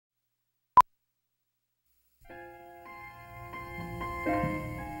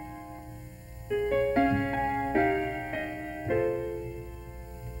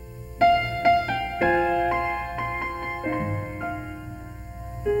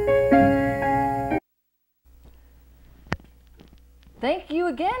Thank you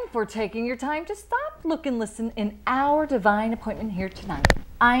again for taking your time to stop, look, and listen in our divine appointment here tonight.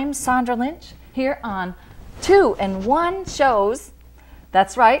 I'm Sandra Lynch, here on 2 and 1 shows.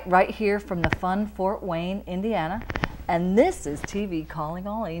 That's right, right here from the fun Fort Wayne, Indiana. And this is TV Calling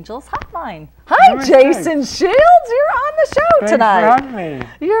All Angels Hotline. Hi, Jason Shields. You're on the show tonight. Thanks for having me.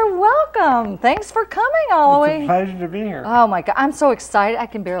 You're welcome. Thanks for coming all the way. It's a pleasure to be here. Oh my God, I'm so excited. I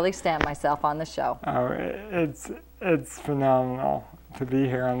can barely stand myself on the show. Oh, it's phenomenal to be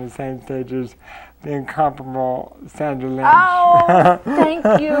here on the same stage as the incomparable Sandra Lynch. Oh, thank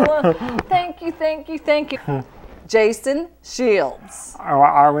you. Thank you. Jason Shields. Oh,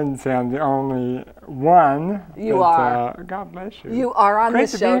 I wouldn't say I'm the only one. You are. God bless you. You are on Great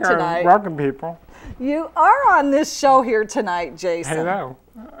this to show be here. tonight. Welcome, people. You are on this show here tonight, Jason. Hello.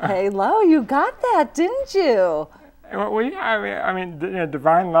 Hello, you got that, didn't you? Well, yeah, I mean,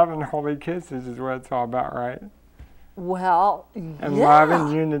 divine love and holy kisses is what it's all about, right? Well, and yeah. love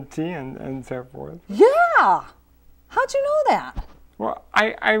and unity and so forth. Yeah. How'd you know that? Well,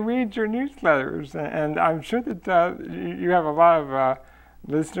 I read your newsletters, and I'm sure that you have a lot of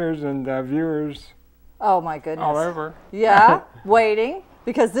listeners and viewers. Oh, my goodness. All over. Yeah, waiting,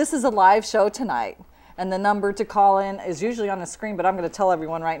 because this is a live show tonight. And the number to call in is usually on the screen, but I'm going to tell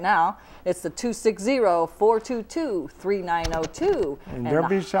everyone right now. It's the 260-422-3902. And don't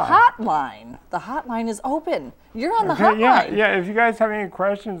be shy. Hotline. The hotline is open. You're on the hotline. Yeah. If you guys have any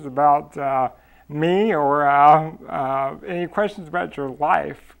questions about me or any questions about your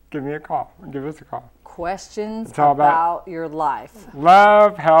life, give me a call. Give us a call. Questions about your life.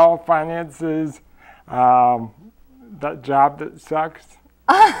 Love, health, finances, that job that sucks.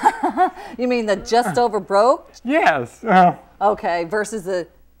 You mean the just over broke? Yes. Okay, versus the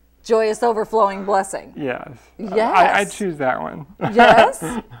joyous overflowing blessing. Yes. Yes. I choose that one. Yes.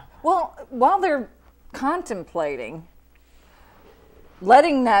 Well, while they're contemplating,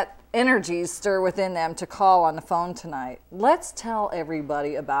 letting that energy stir within them to call on the phone tonight, let's tell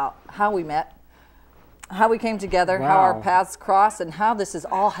everybody about how we met, how we came together, how our paths crossed, and how this is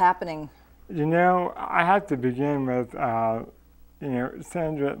all happening. You know, I have to begin with,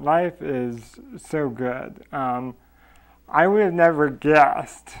 Sandra, life is so good. I would have never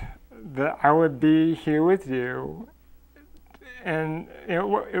guessed that I would be here with you. And it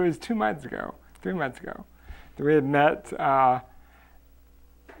was 3 months ago, that we had met. I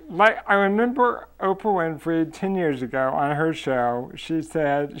remember Oprah Winfrey 10 years ago on her show. She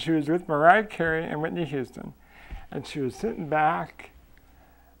said she was with Mariah Carey and Whitney Houston, and she was sitting back,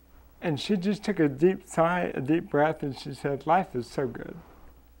 and she just took a deep sigh, a deep breath, and she said, "Life is so good."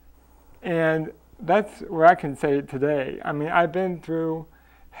 And that's what I can say today. I mean, I've been through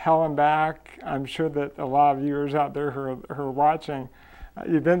hell and back. I'm sure that a lot of viewers out there who are watching,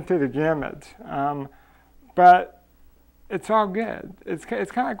 you've been through the gamut. But it's all good. It's kind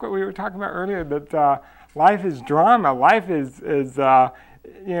of like what we were talking about earlier, that life is drama. Life is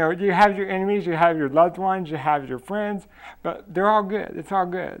you have your enemies, you have your loved ones, you have your friends, but they're all good. It's all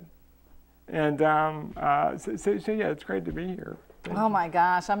good. And yeah, it's great to be here. Oh my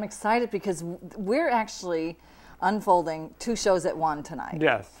gosh, I'm excited because we're actually unfolding 2 shows at one tonight.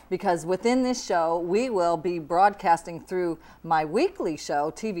 Yes. Because within this show, we will be broadcasting through my weekly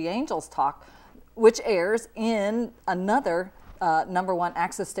show, TV Angels Talk, which airs in another #1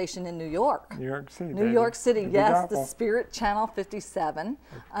 access station in New York. New York City. New York City, yes, the Apple. Spirit Channel 57.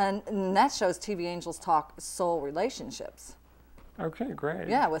 And that shows TV Angels Talk Soul Relationships. Okay, great.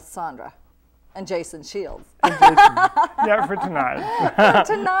 Yeah, with Sandra and Jason Shields. And Jason. Yeah, for tonight. For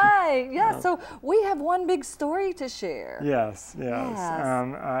tonight, yeah. So we have one big story to share. Yes.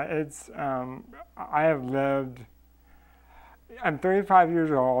 I have lived. I'm 35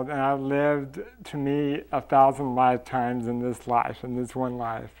 years old, and I've lived, to me, 1,000 lifetimes in this life, in this one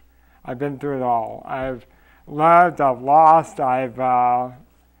life. I've been through it all. I've loved, I've lost,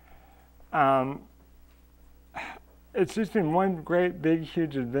 it's just been one great, big,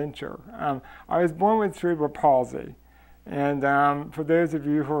 huge adventure. I was born with cerebral palsy, and for those of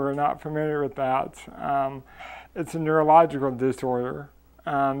you who are not familiar with that, it's a neurological disorder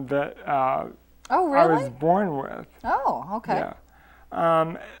that Oh, really? I was born with. Oh, okay. Yeah.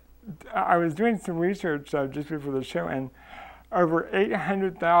 I was doing some research just before the show, and over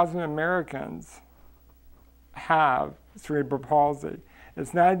 800,000 Americans have cerebral palsy.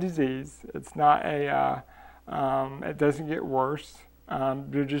 It's not a disease. It's not a, it doesn't get worse.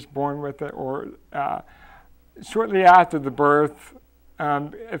 You're just born with it, or shortly after the birth,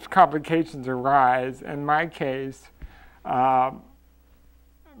 if complications arise. In my case,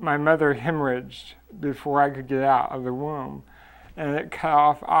 my mother hemorrhaged before I could get out of the womb, and it cut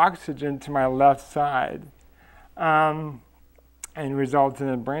off oxygen to my left side. and resulted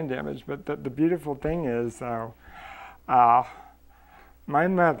in brain damage. But the beautiful thing is, though, my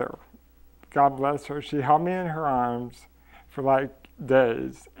mother, God bless her, she held me in her arms for like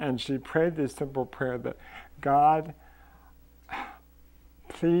days, and she prayed this simple prayer that, God,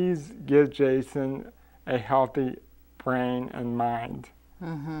 please give Jason a healthy brain and mind.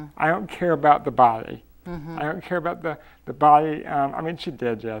 Mm-hmm. I don't care about the body. Mm-hmm. I don't care about the body. I mean, she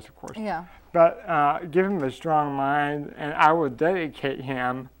did, yes, of course. Yeah. But give him a strong mind, and I will dedicate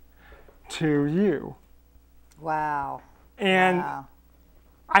him to you. Wow. And wow.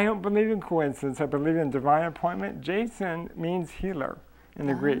 I don't believe in coincidence. I believe in divine appointment. Jason means healer in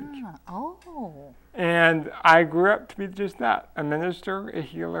the Greek. Oh. And I grew up to be just that, a minister, a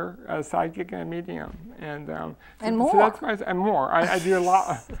healer, a psychic, and a medium. And more. So that's why and more. I do a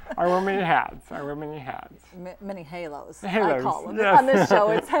lot. I wear many hats. Many halos. Halos, I call them. yes. On this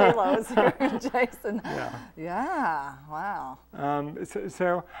show, it's halos here, Jason. Yeah. Yeah, wow.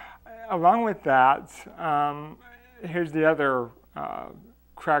 So along with that, here's the other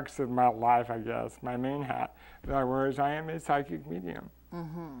crux of my life, I guess. My main hat that I wear is I am a psychic medium.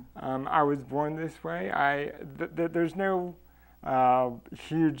 Mm-hmm. I was born this way. There's no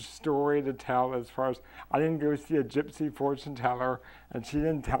huge story to tell as far as I didn't go see a gypsy fortune teller and she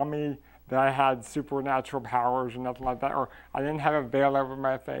didn't tell me that I had supernatural powers or nothing like that, or I didn't have a veil over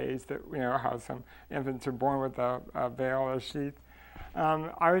my face that, how some infants are born with a veil or a sheath.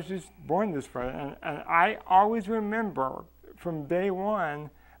 I was just born this way, and I always remember from day one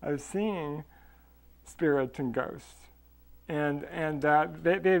of seeing spirits and ghosts. And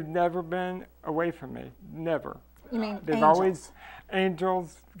they've never been away from me, never. You mean they've angels? Always,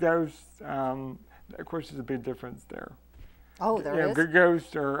 angels, ghosts, of course there's a big difference there. Oh, there is?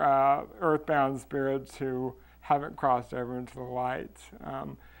 Ghosts are earthbound spirits who haven't crossed over into the light.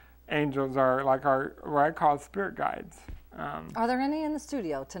 Angels are like what I call spirit guides. Are there any in the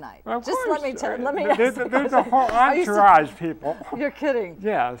studio tonight? Well, of Just course. let me ask. There's a whole entourage, people. You're kidding.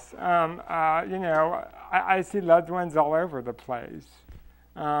 Yes. I see loved ones all over the place.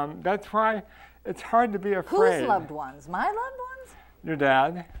 That's why it's hard to be afraid. Whose loved ones? My loved ones? Your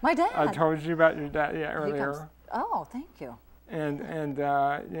dad. My dad. I told you about your dad earlier. Oh, thank you. And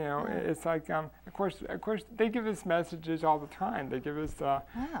it's like of course they give us messages all the time. They give us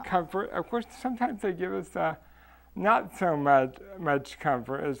comfort. Of course, sometimes they give us not so much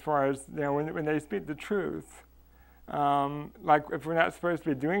comfort as far as when they speak the truth. Like if we're not supposed to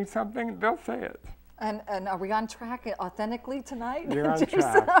be doing something, they'll say it. And are we on track authentically tonight? You're on Jason,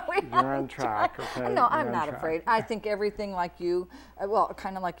 track. You're on track. Okay. No, I'm not afraid. I think everything like you,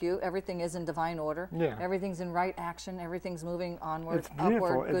 kind of like you, everything is in divine order. Yeah. Everything's in right action. Everything's moving onward, it's beautiful.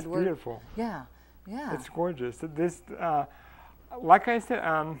 upward, It's goodward. beautiful. Yeah, yeah. It's gorgeous. This, like I said,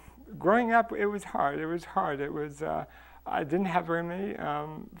 growing up, it was hard. It was hard. It was. I didn't have very many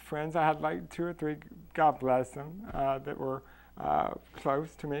friends. I had like 2 or 3, God bless them, that were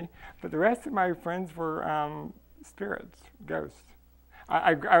close to me. But the rest of my friends were spirits, ghosts.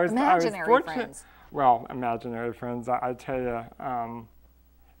 I was fortunate. Friends. Well, imaginary friends. I tell you,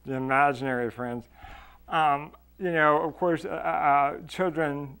 the imaginary friends. Of course,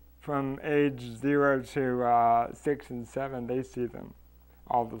 children from age 0 to 6 and 7, they see them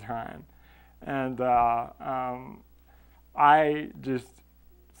all the time. And I just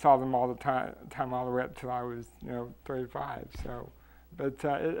saw them all the time all the way up till I was 35. So, but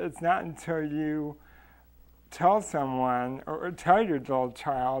it's not until you tell someone or tell your little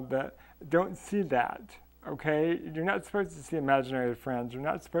child that don't see that. Okay, you're not supposed to see imaginary friends. You're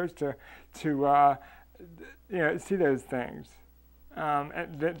not supposed to see those things.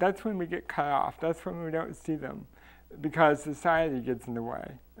 And that's when we get cut off. That's when we don't see them, because society gets in the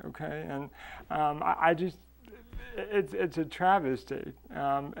way. Okay, and I just. It's a travesty,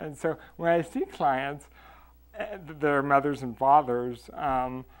 and so when I see clients, their mothers and fathers,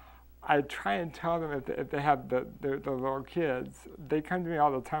 I try and tell them if they have the little kids. They come to me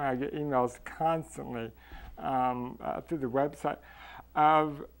all the time. I get emails constantly through the website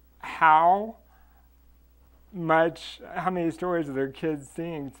of how many stories of their kids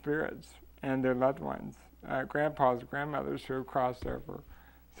seeing spirits and their loved ones, grandpas, grandmothers who have crossed over.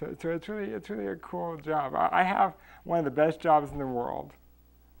 So it's really a cool job. I have one of the best jobs in the world.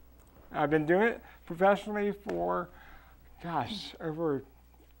 I've been doing it professionally for, over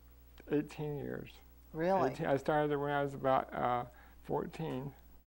 18 years. Really? I started when I was about 14.